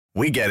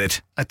We get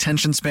it.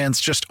 Attention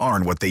spans just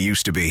aren't what they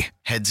used to be.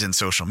 Heads in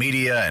social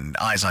media and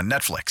eyes on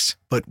Netflix.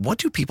 But what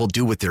do people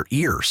do with their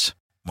ears?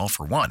 Well,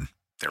 for one,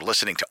 they're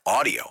listening to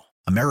audio.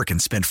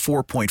 Americans spend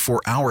 4.4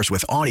 hours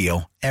with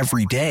audio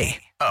every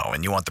day. Oh,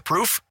 and you want the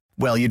proof?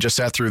 Well, you just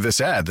sat through this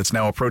ad that's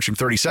now approaching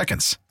 30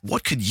 seconds.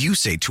 What could you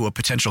say to a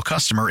potential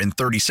customer in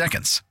 30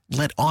 seconds?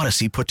 Let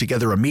Odyssey put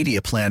together a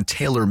media plan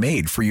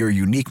tailor-made for your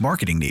unique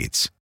marketing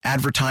needs.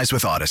 Advertise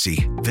with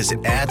Odyssey.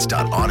 Visit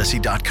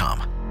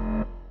ads.odyssey.com.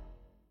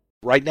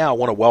 Right now, I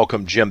want to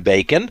welcome Jim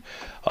Bacon,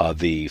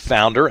 the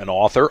founder and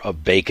author of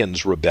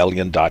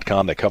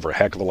baconsrebellion.com. They cover a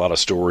heck of a lot of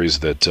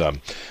stories that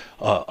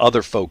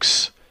other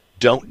folks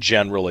don't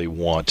generally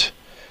want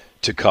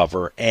to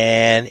cover.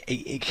 And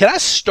can I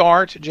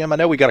start, Jim? I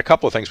know we got a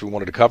couple of things we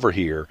wanted to cover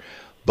here,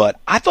 but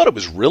I thought it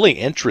was really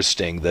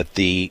interesting that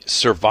the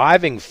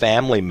surviving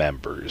family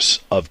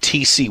members of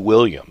T.C.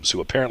 Williams,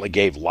 who apparently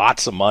gave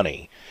lots of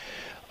money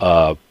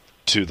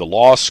to the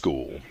law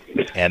school,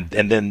 and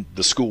then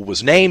the school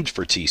was named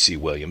for T.C.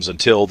 Williams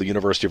until the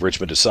University of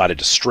Richmond decided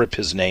to strip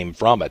his name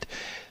from it.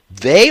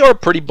 They are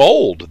pretty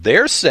bold.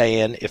 They're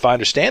saying, if I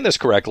understand this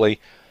correctly,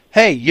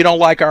 hey, you don't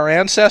like our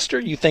ancestor?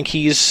 You think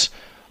he's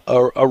a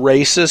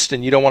racist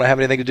and you don't want to have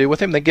anything to do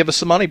with him? Then give us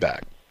the money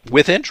back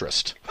with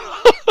interest.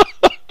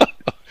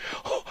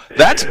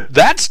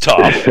 That's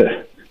tough.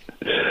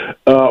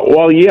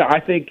 Well, yeah, I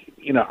think,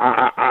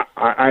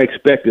 I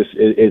expect this.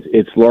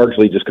 It's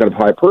largely just kind of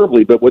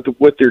hyperbole, but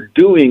what they're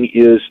doing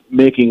is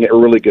making a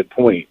really good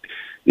point,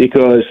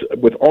 because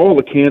with all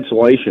the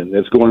cancellation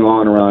that's going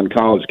on around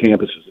college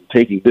campuses and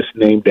taking this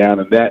name down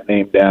and that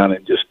name down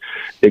and just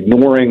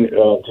ignoring,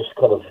 just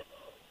kind of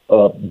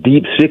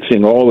deep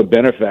sixing all the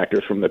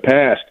benefactors from the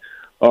past,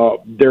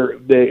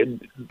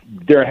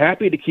 they're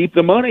happy to keep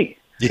the money.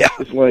 Yeah,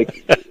 it's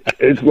like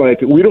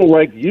we don't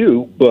like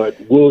you, but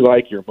we'll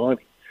like your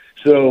money.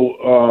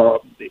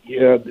 So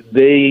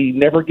they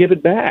never give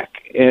it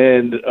back,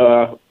 and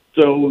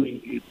so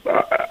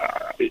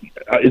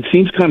it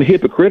seems kind of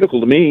hypocritical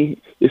to me.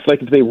 It's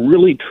like if they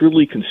really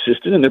truly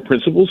consistent in their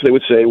principles, they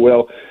would say,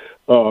 "Well,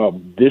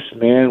 this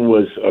man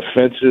was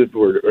offensive,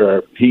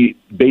 or he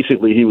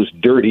was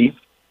dirty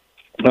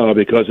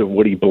because of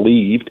what he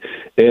believed,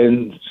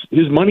 and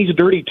his money's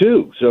dirty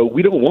too. So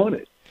we don't want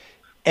it."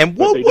 And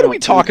what are we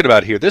talking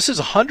about here? This is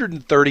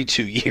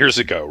 132 years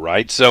ago,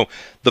 right? So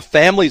the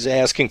family's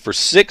asking for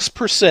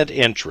 6%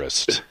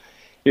 interest,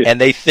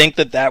 and they think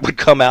that would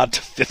come out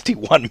to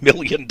 $51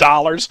 million.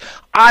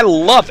 I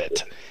love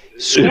it.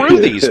 Screw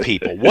these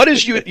people. What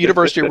is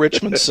University of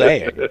Richmond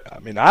saying? I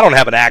mean, I don't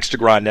have an axe to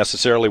grind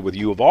necessarily with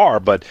U of R,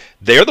 but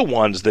they're the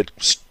ones that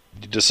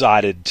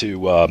decided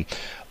to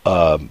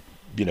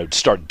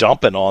start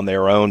dumping on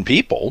their own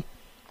people.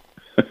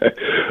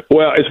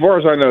 Well, as far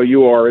as I know,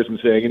 UR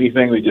isn't saying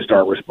anything. They just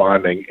aren't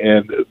responding,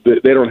 and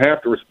they don't have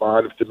to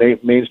respond if the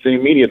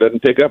mainstream media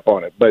doesn't pick up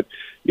on it. But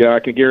I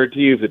can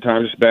guarantee you, if the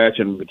Times-Dispatch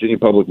and Virginia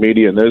Public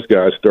Media and those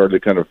guys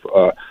started kind of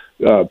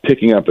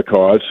picking up the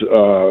cause,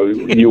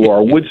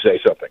 UR would say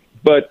something.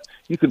 But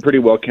you can pretty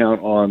well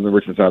count on the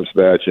Richmond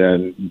Times-Dispatch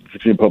and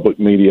Virginia Public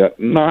Media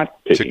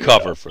not picking to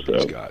cover up, for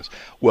these guys.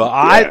 Well,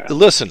 yeah.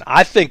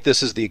 I think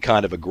this is the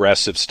kind of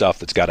aggressive stuff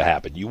that's got to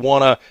happen. You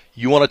wanna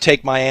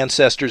take my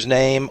ancestor's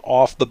name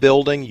off the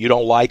building? You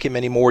don't like him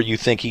anymore? You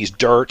think he's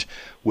dirt?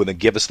 Well, then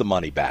give us the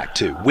money back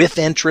too, with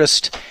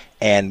interest.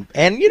 And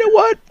you know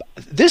what?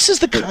 This is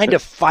the kind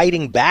of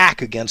fighting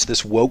back against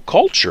this woke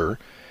culture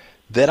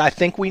that I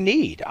think we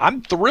need.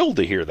 I'm thrilled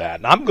to hear that,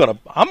 and I'm gonna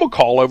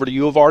call over to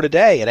U of R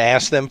today and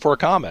ask them for a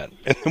comment,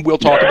 and we'll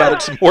talk about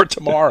it some more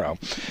tomorrow.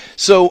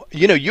 So,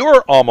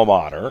 your alma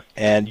mater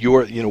and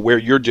where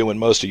you're doing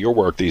most of your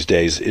work these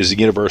days is the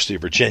University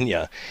of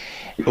Virginia.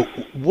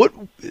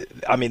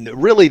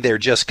 Really, they're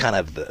just kind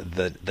of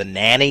the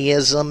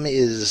nannyism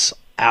is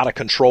out of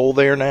control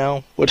there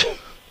now. What?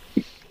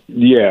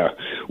 Yeah.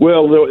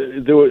 Well,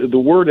 the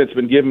word that's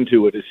been given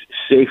to it is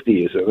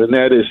safetyism, and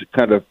that is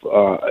kind of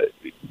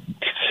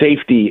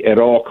safety at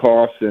all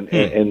costs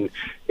and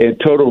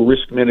total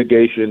risk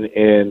mitigation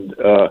and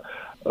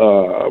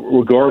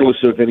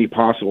regardless of any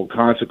possible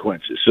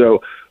consequences.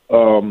 So,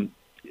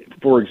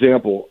 for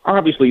example,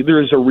 obviously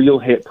there is a real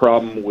hit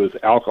problem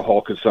with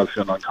alcohol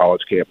consumption on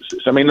college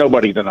campuses. I mean,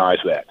 nobody denies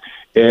that.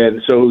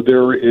 And so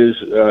there is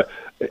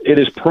it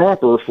is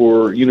proper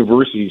for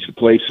universities to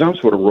play some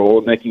sort of role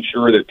in making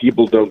sure that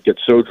people don't get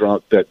so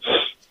drunk that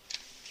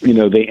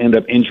they end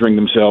up injuring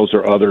themselves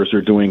or others or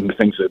doing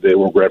things that they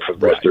will regret for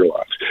the rest of their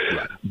lives.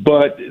 Right.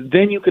 But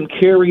then you can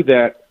carry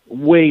that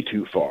way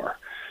too far.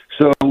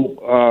 So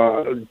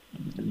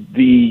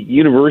the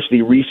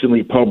university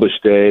recently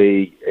published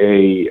a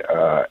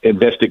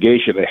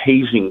investigation, a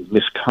hazing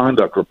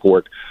misconduct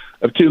report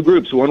of two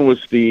groups. One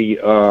was the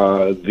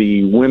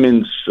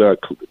women's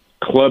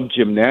club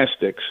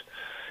gymnastics,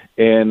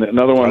 and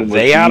another one was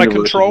they out of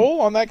control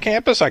on that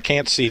campus. I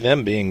can't see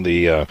them being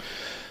the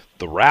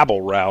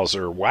rabble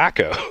rouser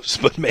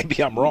wackos, but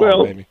maybe I'm wrong.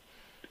 Well, maybe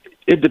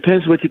It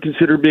depends what you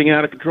consider being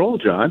out of control,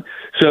 John.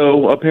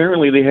 So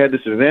apparently they had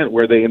this event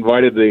where they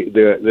invited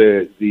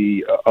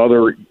the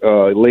other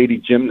lady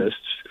gymnasts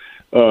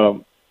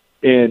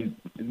and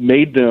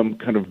made them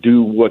kind of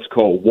do what's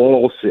called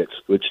wall sits,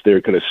 which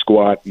they're kind of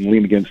squat and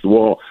lean against the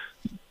wall.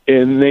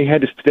 And they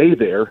had to stay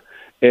there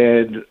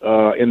and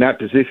in that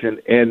position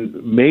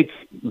and make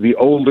the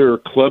older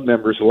club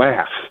members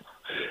laugh.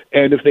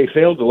 And if they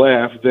failed to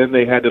laugh, then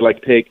they had to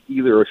take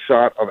either a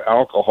shot of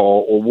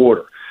alcohol or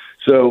water.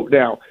 So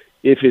now,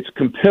 if it's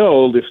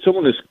compelled, if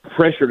someone is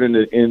pressured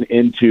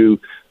into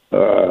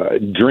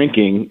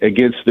drinking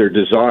against their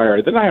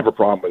desire, then I have a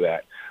problem with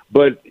that.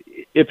 But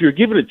if you're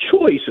given a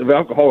choice of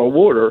alcohol or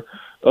water,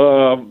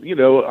 I'm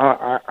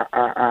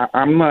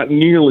not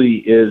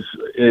nearly as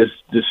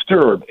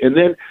disturbed. And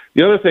then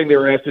the other thing they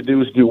were asked to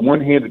do is do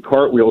one-handed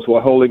cartwheels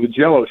while holding a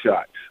Jell-O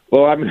shot.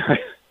 Well, I mean,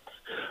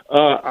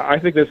 I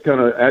think that's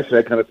I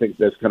kind of think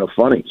that's kind of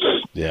funny.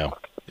 Yeah.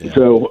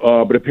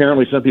 So, but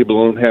apparently some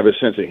people don't have a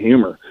sense of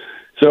humor.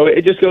 So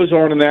it just goes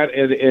on in that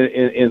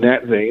in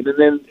that vein, and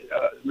then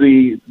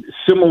the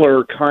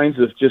similar kinds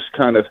of just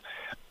kind of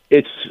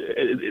the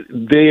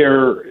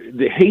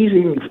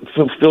hazing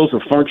fulfills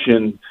a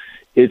function.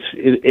 It's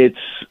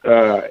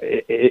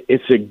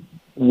a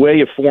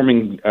way of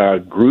forming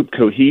group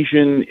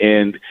cohesion,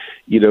 and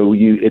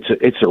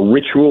it's a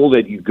ritual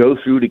that you go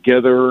through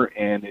together,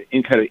 and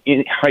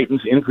it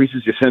heightens,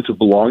 increases your sense of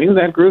belonging to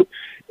that group.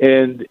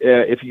 And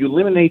if you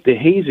eliminate the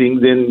hazing,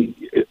 then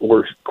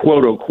or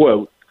quote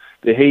unquote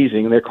the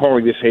hazing, and they're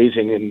calling this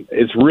hazing, and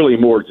it's really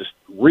more just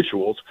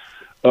rituals,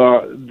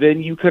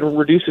 then you kind of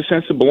reduce a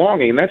sense of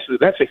belonging. And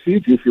that's a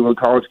huge issue on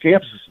college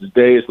campuses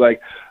today. Is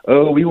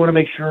we want to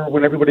make sure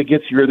when everybody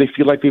gets here, they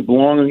feel like they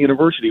belong in the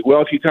university.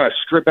 Well, if you kind of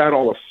strip out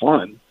all the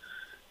fun,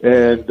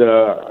 and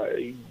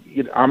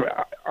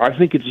I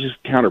think it's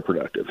just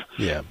counterproductive.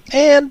 Yeah,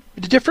 and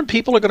different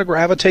people are going to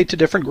gravitate to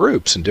different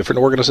groups and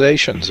different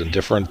organizations and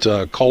different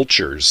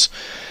cultures.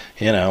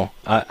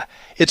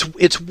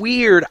 It's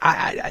weird.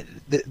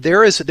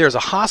 There's a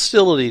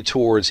hostility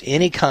towards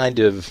any kind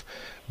of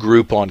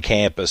group on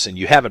campus, and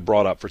you haven't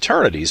brought up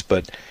fraternities,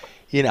 but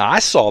I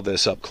saw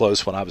this up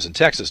close when I was in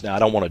Texas. Now, I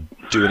don't want to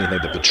do anything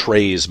that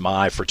betrays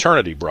my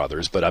fraternity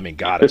brothers, but I mean,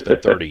 God, it's been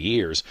 30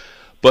 years.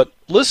 But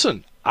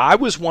listen, I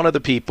was one of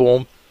the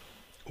people.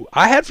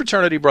 I had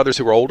fraternity brothers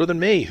who were older than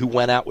me who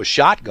went out with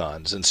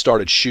shotguns and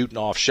started shooting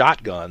off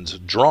shotguns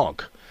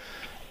drunk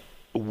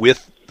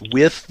with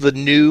the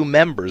new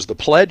members, the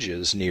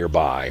pledges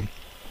nearby.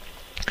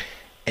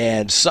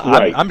 And so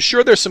right. I'm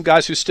sure there's some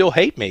guys who still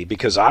hate me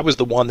because I was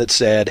the one that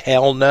said,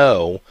 hell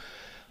no,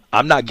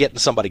 I'm not getting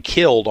somebody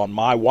killed on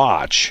my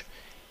watch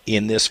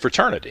in this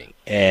fraternity.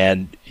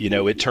 And,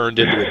 it turned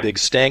into a big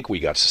stink.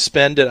 We got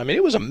suspended. I mean,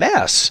 it was a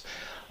mess.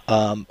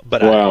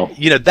 But wow.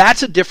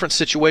 That's a different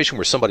situation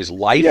where somebody's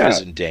life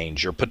is in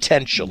danger,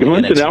 potentially.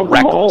 Guns and alcohol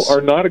reckless.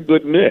 Are not a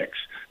good mix.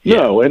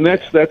 No, and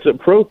that's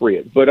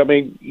appropriate. But I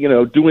mean,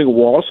 doing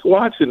wall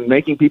squats and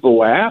making people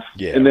laugh,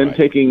 and then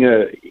taking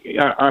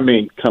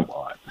come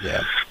on.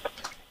 Yeah.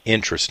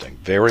 Interesting.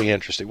 Very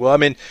interesting. Well, I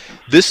mean,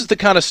 this is the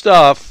kind of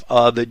stuff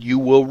that you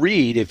will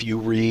read if you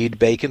read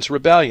Bacon's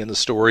Rebellion, the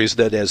stories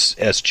that,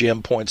 as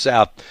Jim points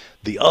out,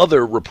 the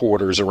other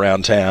reporters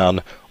around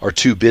town are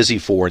too busy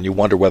for, and you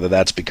wonder whether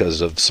that's because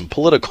of some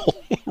political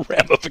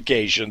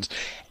ramifications.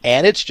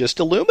 And it's just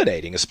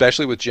illuminating,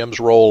 especially with Jim's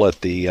role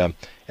at the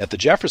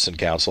Jefferson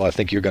Council. I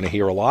think you're going to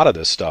hear a lot of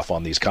this stuff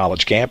on these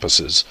college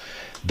campuses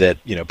that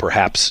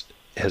perhaps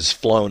has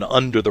flown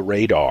under the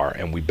radar,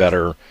 and we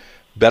better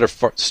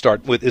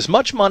start with as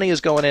much money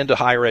as going into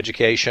higher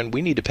education.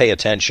 We need to pay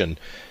attention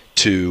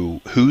to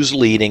who's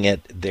leading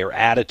it, their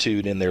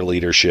attitude in their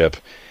leadership,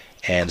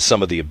 and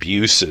some of the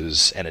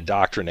abuses and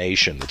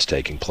indoctrination that's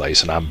taking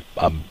place. And I'm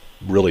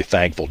really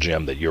thankful,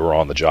 Jim, that you're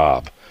on the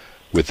job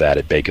with that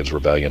at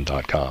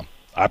baconsrebellion.com.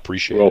 I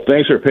appreciate it. Well,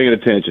 thanks for paying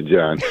attention,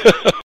 John.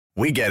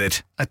 We get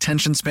it.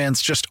 Attention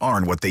spans just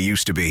aren't what they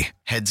used to be.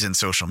 Heads in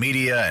social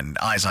media and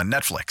eyes on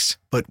Netflix.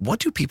 But what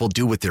do people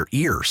do with their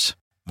ears?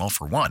 Well,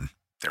 for one,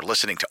 they're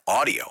listening to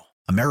audio.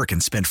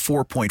 Americans spend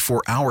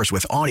 4.4 hours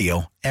with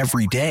audio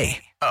every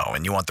day. Oh,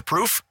 and you want the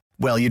proof?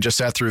 Well, you just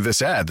sat through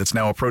this ad that's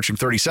now approaching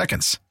 30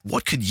 seconds.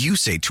 What could you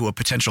say to a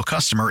potential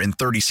customer in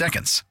 30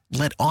 seconds?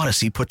 Let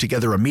Odyssey put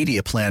together a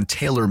media plan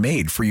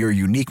tailor-made for your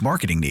unique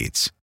marketing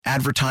needs.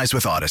 Advertise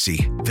with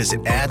Odyssey.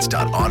 Visit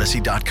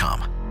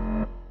ads.odyssey.com.